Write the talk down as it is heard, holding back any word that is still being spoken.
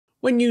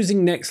When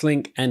using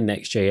Next.link and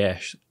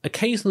Next.js,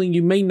 occasionally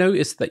you may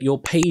notice that your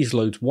page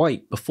loads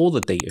white before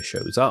the data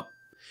shows up.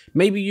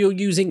 Maybe you're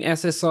using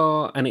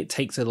SSR and it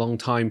takes a long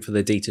time for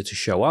the data to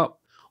show up,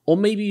 or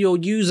maybe your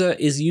user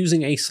is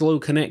using a slow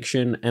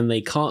connection and they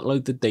can't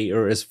load the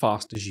data as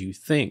fast as you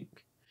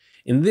think.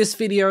 In this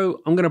video,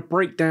 I'm going to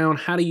break down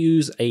how to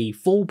use a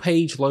full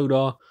page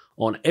loader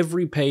on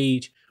every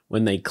page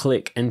when they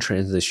click and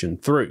transition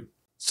through.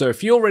 So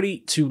if you're ready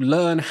to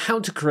learn how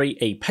to create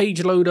a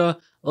page loader,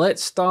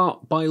 let's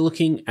start by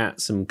looking at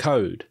some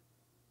code.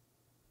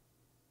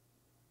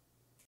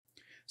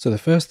 So the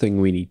first thing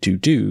we need to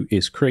do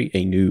is create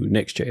a new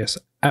Next.js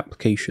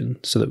application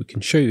so that we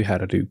can show you how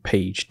to do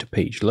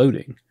page-to-page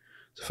loading.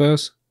 So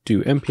first,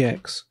 do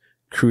npx,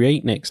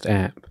 create next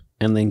app,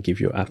 and then give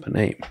your app a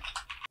name.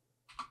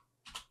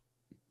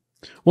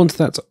 Once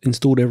that's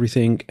installed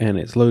everything and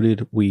it's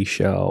loaded, we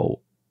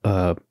shall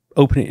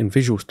open it in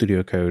Visual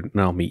Studio Code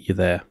and I'll meet you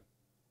there.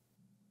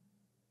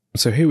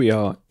 So here we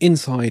are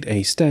inside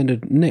a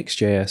standard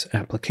Next.js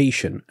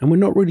application, and we're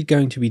not really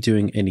going to be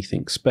doing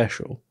anything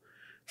special.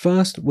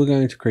 First, we're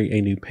going to create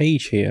a new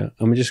page here,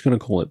 and we're just going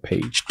to call it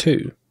page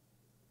 2.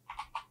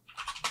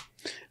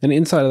 And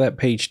inside of that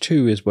page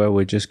 2 is where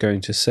we're just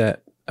going to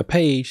set a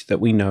page that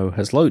we know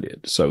has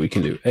loaded. So we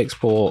can do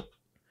export,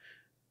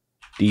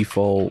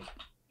 default,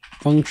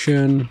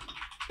 function,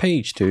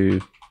 page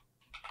 2,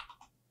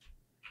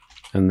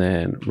 and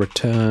then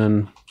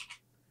return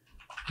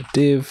a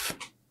div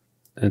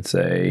and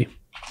say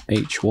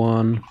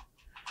h1,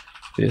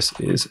 this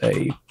is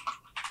a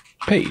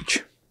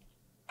page.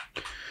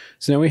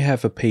 So now we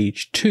have a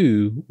page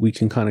 2, we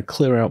can kind of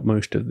clear out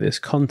most of this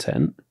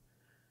content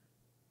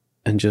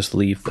and just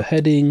leave the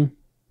heading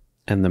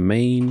and the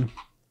main.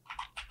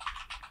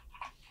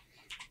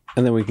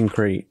 And then we can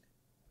create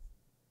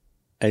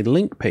a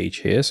link page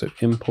here. So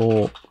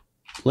import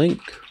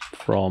link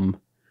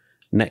from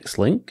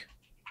Next.link.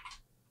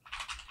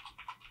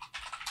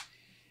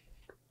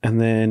 And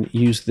then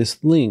use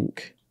this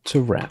link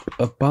to wrap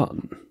a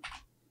button.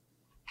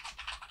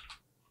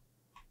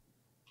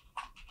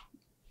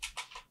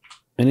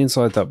 And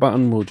inside that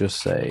button, we'll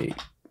just say,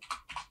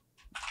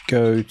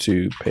 go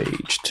to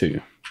page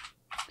 2.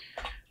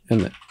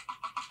 And the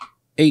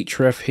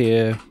href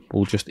here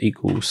will just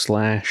equal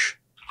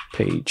 /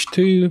 page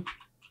 2.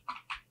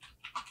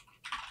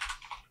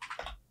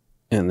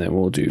 And then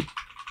we'll do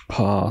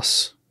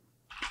pass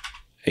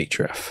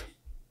href.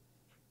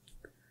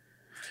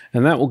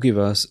 And that will give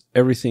us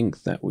everything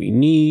that we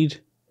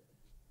need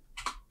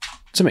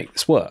to make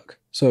this work.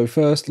 So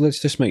first, let's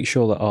just make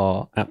sure that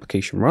our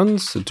application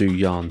runs. So do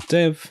yarn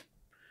dev,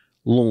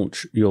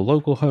 launch your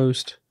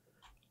localhost,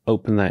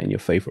 open that in your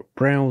favorite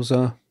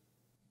browser.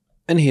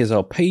 And here's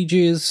our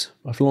pages.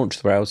 I've launched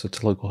the browser to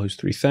localhost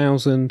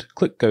 3000,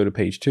 click go to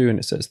page 2, and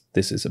it says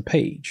this is a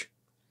page.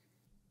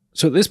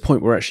 So at this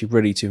point, we're actually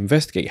ready to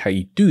investigate how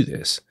you do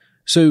this.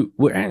 So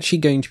we're actually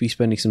going to be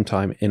spending some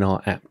time in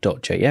our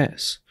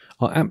app.js.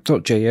 Our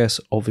app.js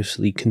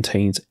obviously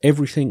contains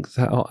everything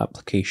that our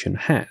application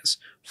has.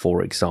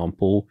 For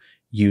example,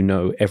 you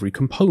know every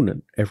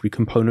component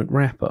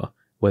wrapper,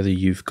 whether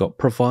you've got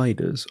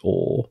providers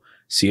or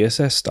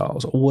CSS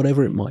styles or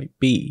whatever it might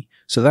be.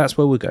 So that's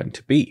where we're going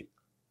to be.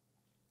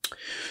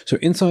 So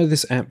inside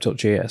this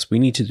app.js, we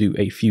need to do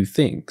a few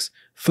things.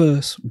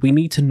 First, we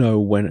need to know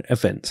when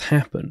events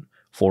happen.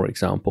 For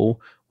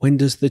example, when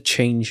does the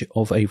change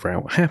of a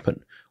route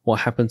happen?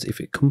 What happens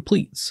if it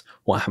completes?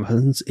 What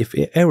happens if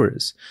it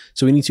errors?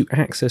 So we need to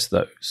access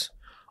those.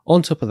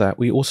 On top of that,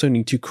 we also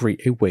need to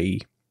create a way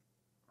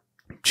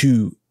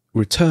to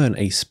return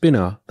a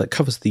spinner that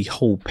covers the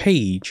whole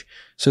page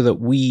so that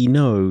we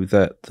know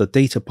that the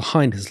data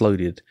behind has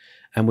loaded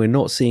and we're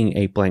not seeing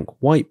a blank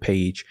white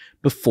page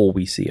before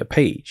we see a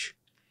page.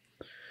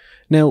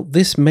 Now,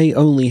 this may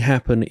only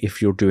happen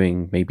if you're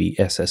doing maybe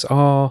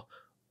SSR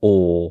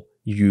or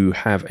you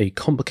have a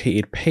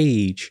complicated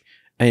page,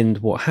 and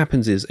what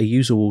happens is a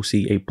user will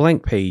see a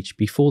blank page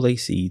before they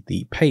see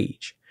the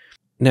page.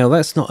 Now,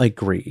 that's not a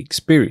great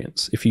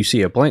experience. If you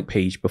see a blank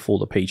page before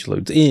the page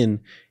loads in,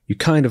 you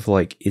kind of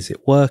like, is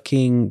it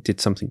working? Did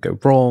something go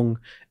wrong?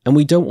 And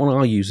we don't want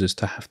our users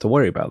to have to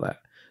worry about that.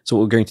 So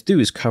what we're going to do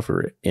is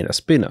cover it in a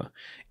spinner.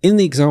 In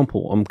the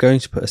example, I'm going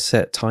to put a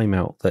set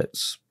timeout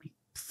that's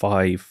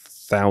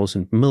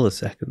 5,000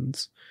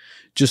 milliseconds,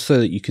 just so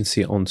that you can see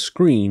it on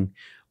screen.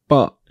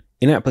 But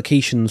in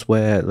applications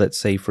where, let's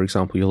say, for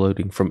example, you're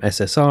loading from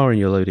SSR and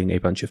you're loading a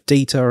bunch of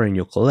data and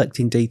you're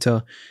collecting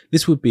data,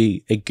 this would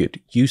be a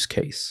good use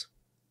case.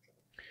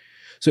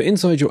 So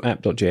inside your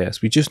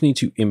app.js, we just need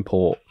to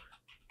import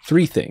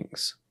 3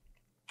 things.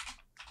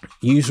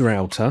 Use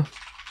router,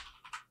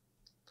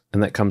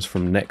 and that comes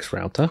from Next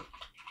router.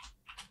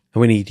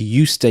 And we need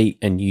useState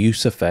and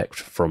useEffect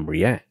from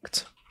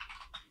React.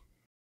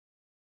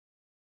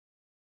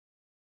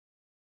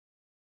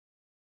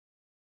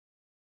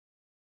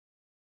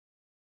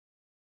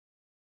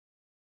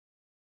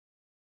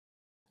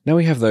 Now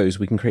we have those,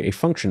 we can create a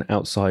function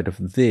outside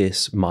of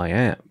this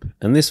myApp,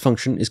 and this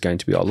function is going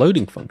to be our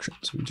loading function.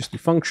 So we just do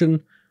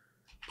function,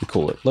 we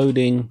call it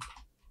loading,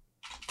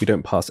 we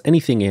don't pass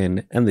anything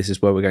in, and this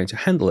is where we're going to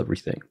handle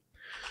everything.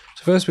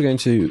 So first we're going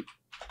to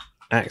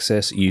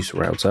access use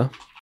router.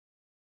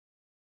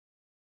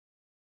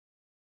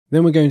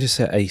 Then we're going to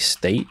set a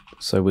state.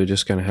 So we're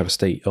just going to have a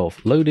state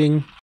of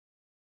loading,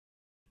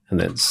 and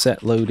then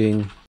set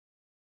loading,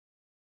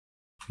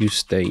 use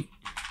state.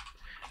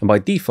 And by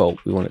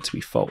default, we want it to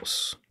be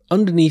false.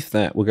 Underneath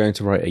that, we're going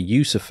to write a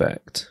use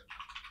effect.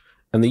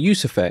 And the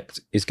use effect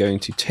is going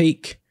to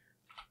take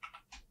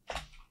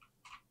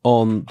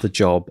on the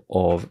job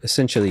of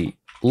essentially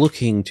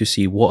looking to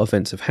see what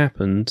events have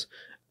happened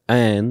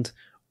and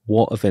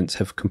what events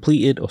have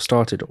completed or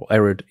started or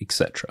errored,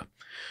 etc.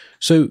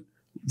 So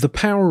the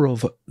power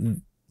of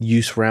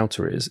use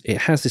router is it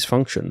has this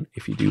function.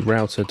 If you do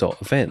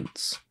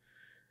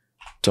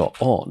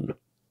router.events.on,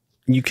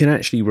 you can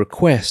actually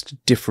request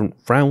different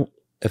route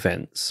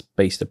events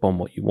based upon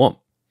what you want.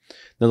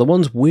 Now the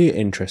ones we're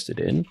interested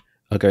in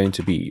are going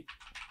to be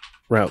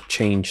route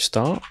change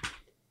start,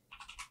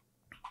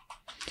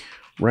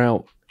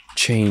 route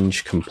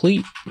change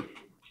complete,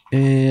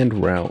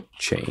 and route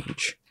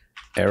change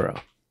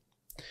error.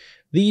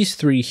 These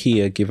three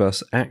here give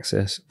us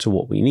access to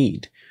what we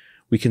need.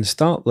 We can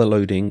start the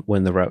loading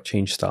when the route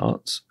change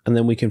starts, and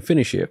then we can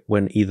finish it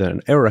when either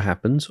an error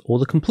happens or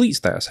the complete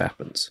status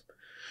happens.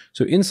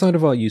 So inside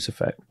of our use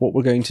effect, what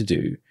we're going to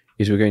do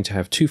is we're going to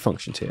have two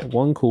functions here,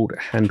 one called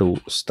handle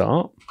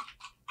start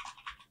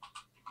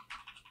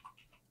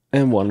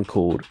and one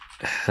called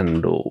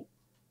handle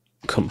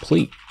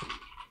complete.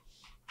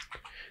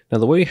 Now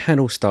the way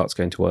handle start's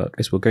going to work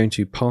is we're going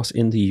to pass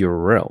in the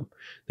URL.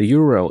 The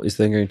URL is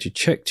then going to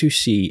check to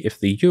see if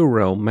the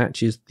URL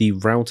matches the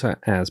router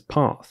as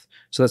path.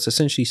 So that's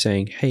essentially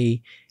saying,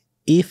 hey,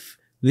 if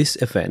this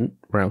event,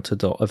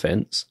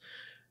 router.events,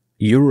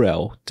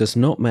 URL does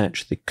not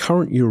match the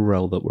current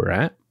URL that we're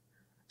at,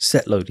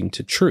 set loading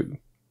to true.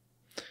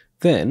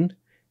 Then,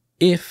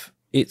 if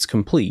it's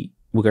complete,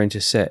 we're going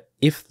to set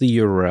if the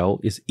URL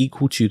is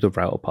equal to the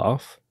router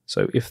path.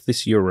 So if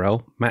this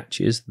URL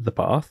matches the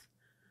path,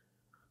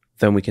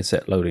 then we can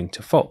set loading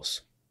to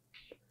false.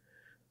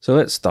 So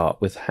let's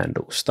start with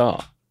handle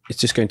start. It's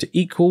just going to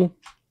equal,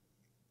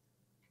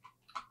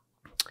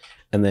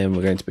 and then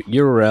we're going to put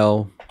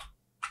URL,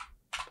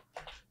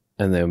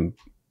 and then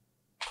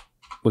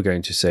we're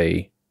going to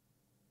say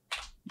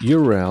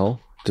URL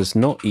does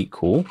not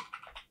equal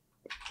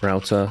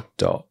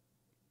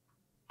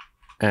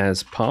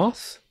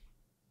router.asPath.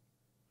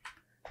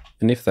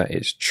 And if that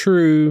is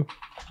true,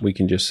 we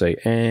can just say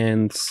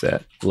and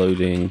set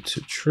loading to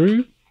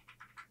true.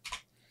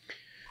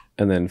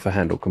 And then for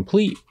handle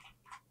complete,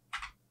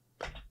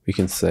 we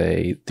can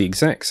say the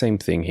exact same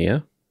thing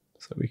here.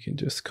 So we can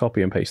just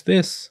copy and paste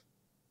this,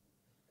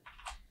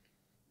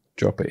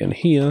 drop it in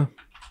here,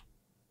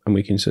 and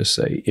we can just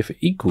say if it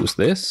equals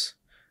this,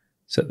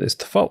 set this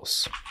to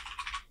false.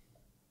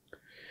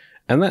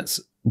 And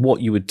that's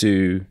what you would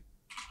do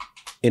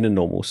in a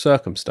normal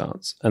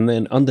circumstance. And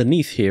then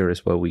underneath here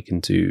is where we can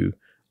do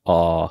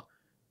our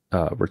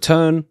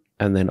return,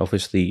 and then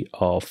obviously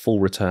our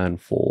full return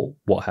for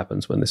what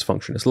happens when this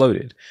function is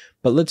loaded.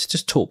 But let's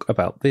just talk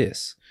about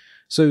this.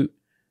 So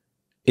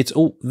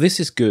this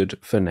is good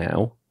for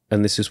now,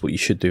 and this is what you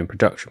should do in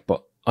production,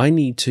 but I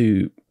need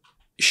to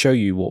show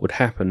you what would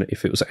happen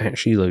if it was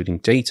actually loading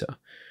data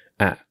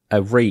at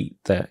a rate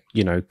that,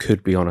 you know,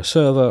 could be on a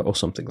server or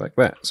something like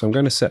that. So I'm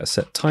going to set a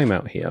set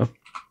timeout here.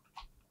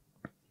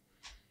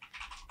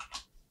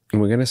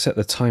 And we're going to set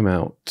the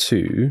timeout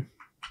to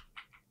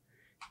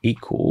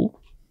equal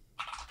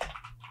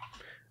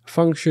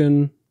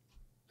function,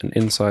 and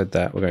inside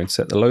that we're going to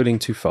set the loading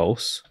to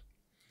false,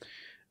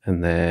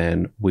 and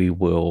then we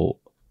will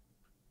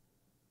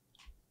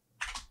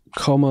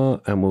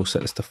comma, and we'll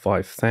set this to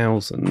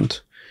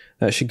 5,000.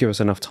 That should give us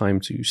enough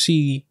time to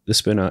see the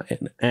spinner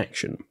in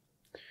action.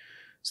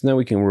 So now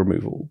we can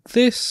remove all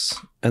this,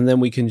 and then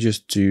we can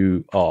just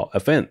do our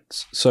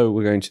events. So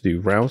we're going to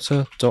do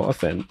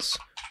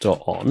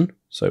router.events.on,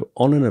 so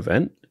on an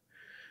event,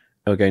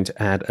 and we're going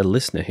to add a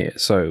listener here.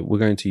 So we're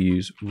going to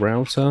use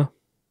router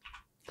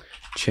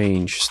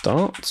change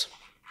start,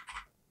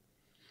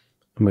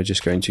 and we're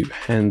just going to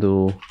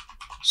handle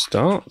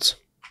start,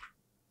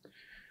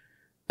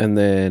 and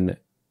then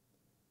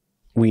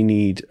we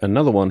need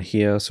another one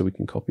here, so we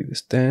can copy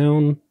this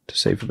down to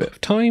save a bit of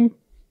time.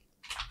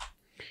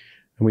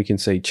 And we can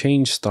say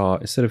change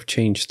start. Instead of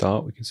change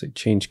start, we can say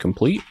change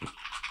complete.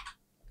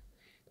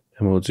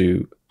 And we'll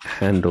do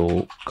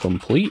handle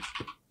complete.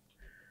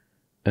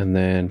 And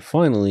then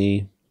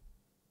finally,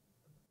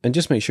 and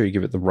just make sure you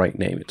give it the right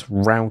name. It's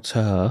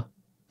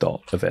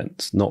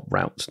router.events, not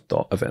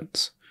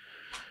route.events.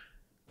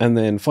 And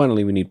then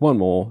finally, we need one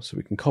more. So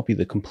we can copy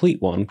the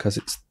complete one because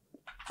it's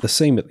the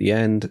same at the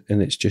end,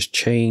 and it's just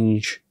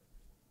change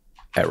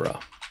error.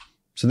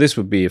 So this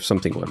would be if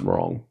something went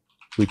wrong.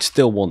 We'd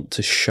still want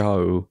to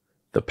show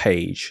the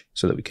page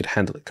so that we could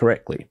handle it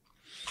correctly.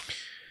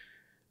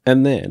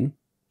 And then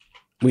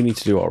we need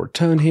to do our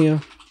return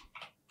here.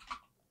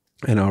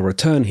 And our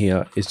return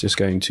here is just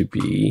going to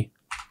be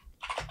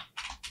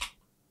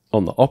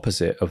on the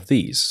opposite of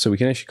these. So we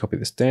can actually copy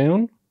this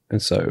down,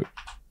 And so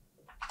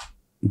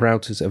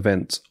routers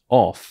events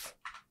off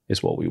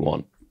is what we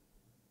want.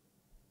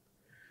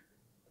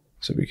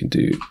 So we can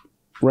do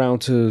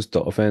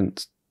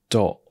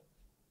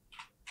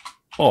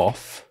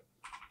routers.events.off,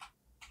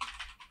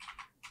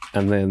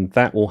 and then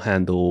that will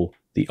handle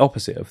the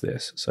opposite of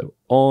this. So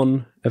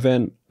on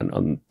event and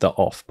on the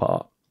off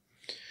part.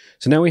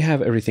 So now we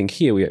have everything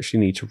here. We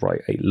actually need to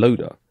write a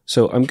loader.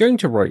 So I'm going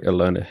to write a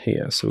loader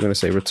here. So we're going to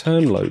say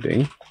return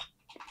loading,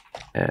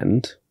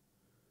 and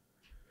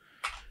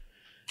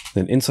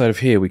then inside of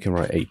here we can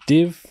write a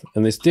div,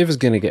 and this div is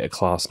going to get a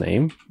class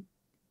name,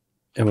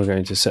 and we're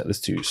going to set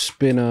this to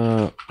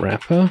spinner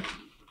wrapper.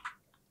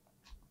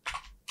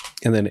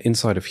 And then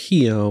inside of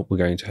here we're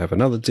going to have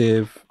another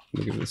div.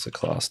 We'll give this a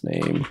class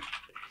name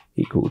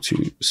equal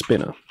to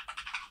spinner.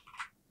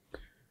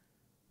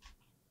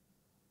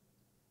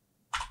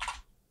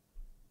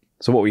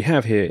 So what we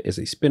have here is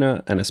a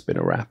spinner and a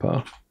spinner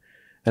wrapper.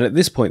 And at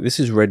this point, this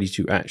is ready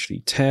to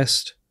actually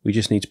test. We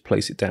just need to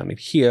place it down in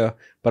here,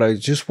 but I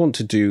just want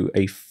to do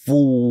a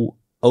full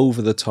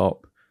over the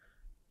top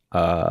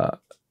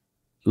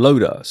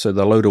loader. So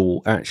the loader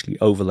will actually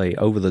overlay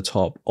over the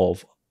top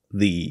of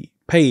the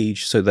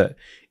page so that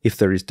if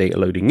there is data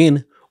loading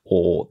in,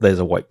 or there's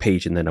a white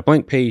page and then a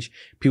blank page,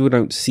 people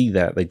don't see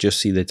that. They just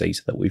see the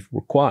data that we've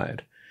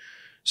required.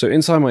 So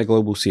inside my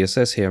global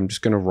CSS here, I'm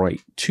just going to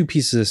write 2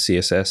 pieces of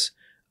CSS,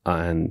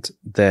 and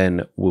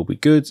then we'll be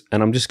good.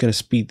 And I'm just going to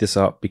speed this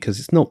up because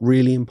it's not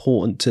really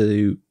important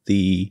to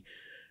the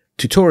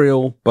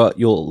tutorial, but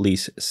you'll at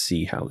least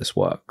see how this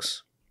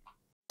works.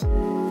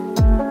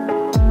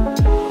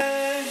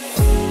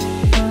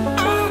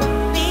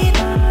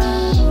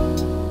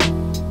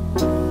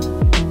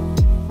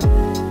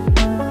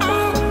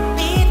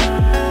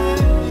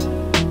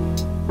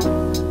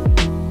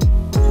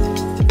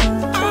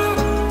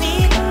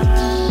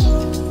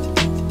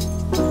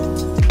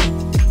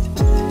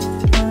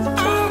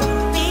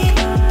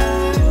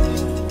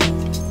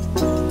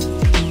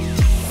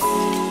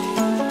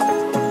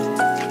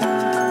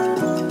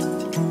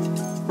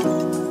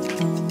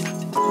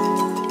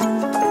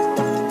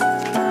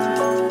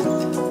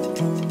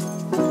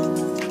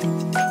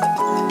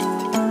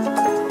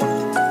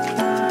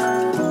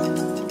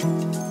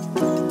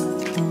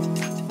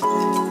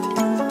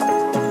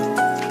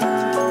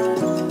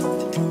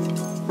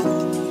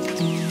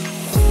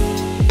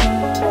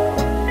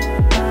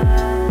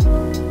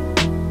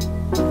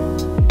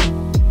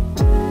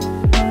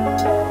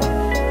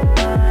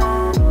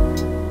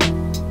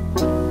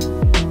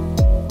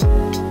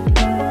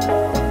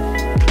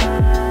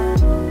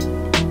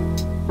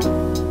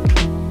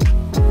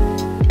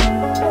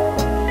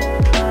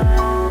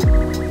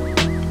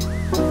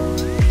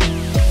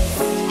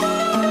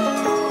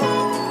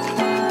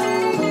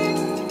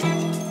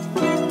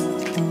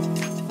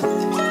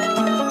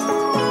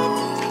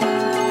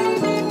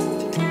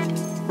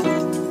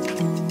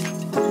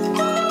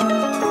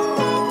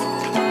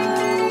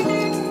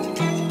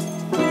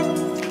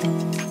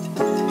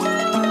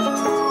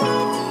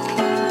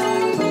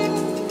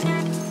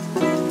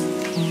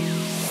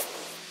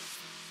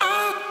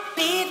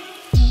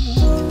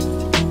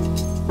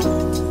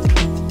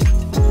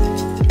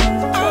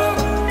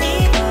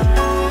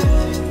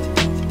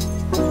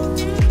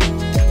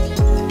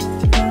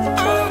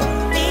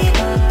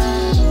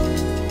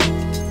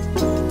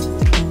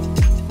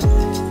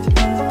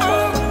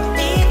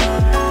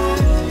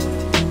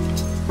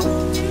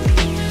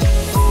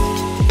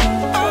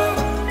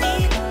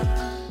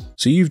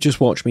 So you've just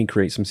watched me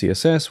create some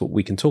CSS. What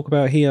we can talk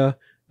about here,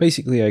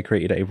 basically I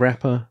created a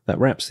wrapper that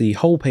wraps the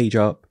whole page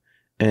up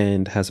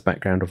and has a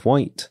background of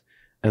white.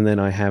 And then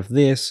I have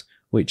this,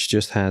 which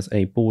just has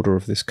a border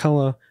of this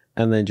color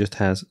and then just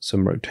has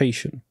some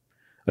rotation.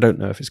 I don't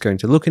know if it's going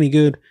to look any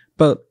good,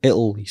 but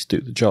it'll at least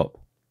do the job.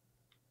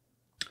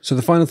 So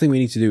the final thing we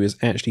need to do is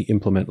actually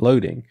implement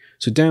loading.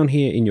 So down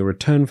here in your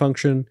return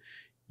function,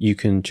 you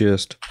can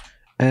just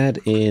add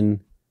in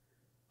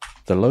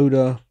the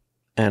loader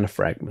and a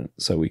fragment.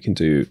 So we can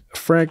do a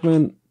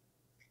fragment,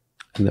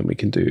 and then we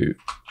can do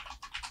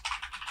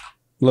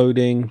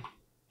loading,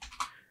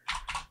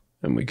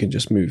 and we can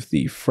just move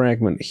the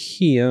fragment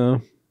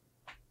here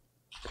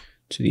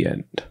to the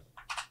end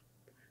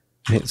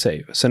and hit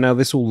save. So now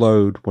this will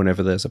load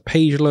whenever there's a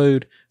page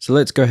load. So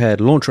let's go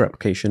ahead, launch our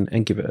application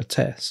and give it a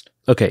test.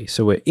 Okay,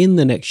 so we're in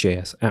the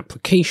Next.js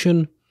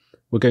application.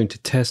 We're going to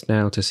test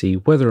now to see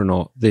whether or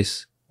not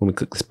this, when we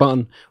click this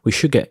button, we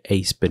should get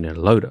a spinner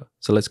loader.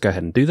 So let's go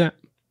ahead and do that.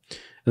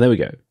 And there we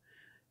go.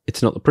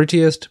 It's not the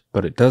prettiest,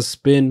 but it does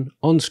spin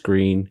on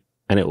screen,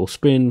 and it will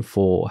spin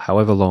for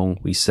however long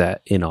we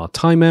set in our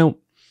timeout.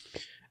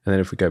 And then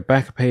if we go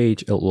back a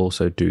page, it'll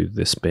also do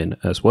the spin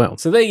as well.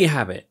 So there you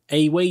have it,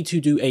 a way to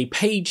do a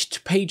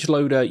page-to-page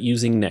loader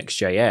using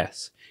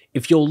Next.js.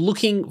 If you're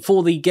looking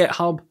for the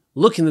GitHub,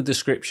 look in the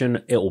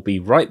description, it will be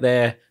right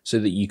there so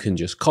that you can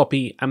just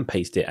copy and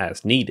paste it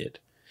as needed.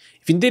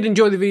 If you did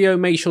enjoy the video,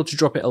 make sure to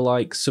drop it a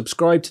like,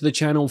 subscribe to the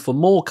channel for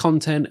more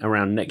content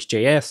around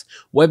Next.js,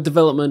 web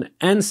development,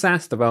 and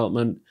SaaS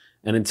development.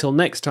 And until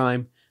next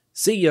time,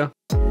 see ya.